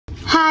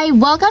Hi,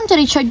 welcome to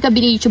Richard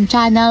Kabili YouTube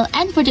channel,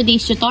 and for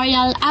today's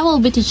tutorial, I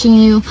will be teaching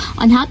you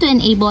on how to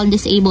enable and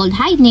disable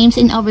hide names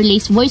and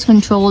overlays voice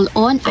control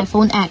on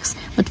iPhone X.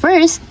 But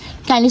first,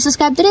 kindly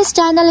subscribe to this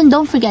channel and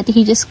don't forget to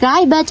hit the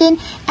subscribe button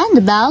and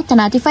the bell to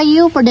notify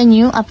you for the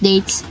new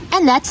updates.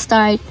 And let's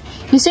start.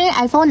 Using your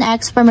iPhone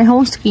X from your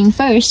home screen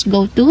first,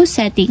 go to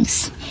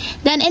Settings.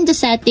 Then in the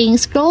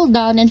Settings, scroll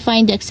down and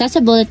find the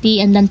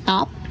Accessibility and then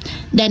Tap.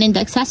 Then in the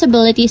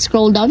Accessibility,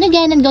 scroll down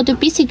again and go to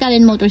Physical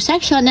and Motor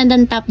section and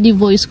then tap the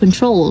Voice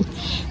Control.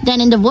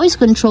 Then in the Voice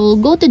Control,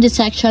 go to this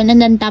section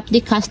and then tap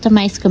the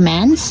Customize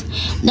Commands.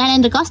 Then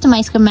in the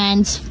Customize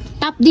Commands,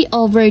 tap the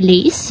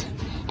Overlays.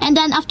 And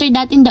then after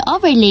that, in the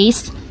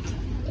Overlays,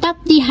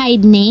 tap the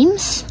Hide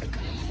Names.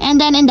 And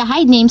then in the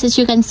hide names, as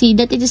you can see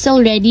that it is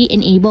already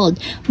enabled.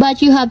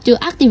 But you have to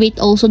activate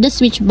also the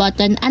switch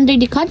button under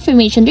the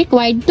confirmation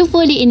required to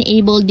fully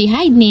enable the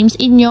hide names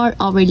in your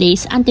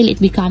overlays until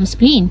it becomes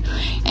green.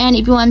 And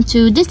if you want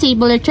to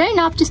disable or turn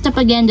off, just tap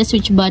again the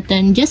switch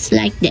button just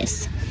like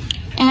this.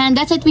 And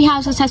that's it. We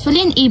have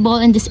successfully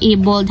enabled and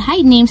disabled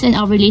hide names and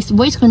overlays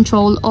voice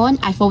control on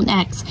iPhone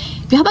X.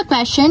 If you have a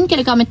question, can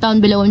you comment down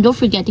below and don't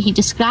forget to hit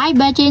the subscribe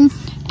button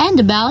and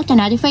the bell to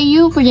notify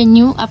you for the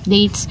new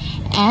updates.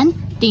 And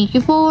thank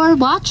you for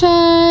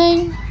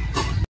watching.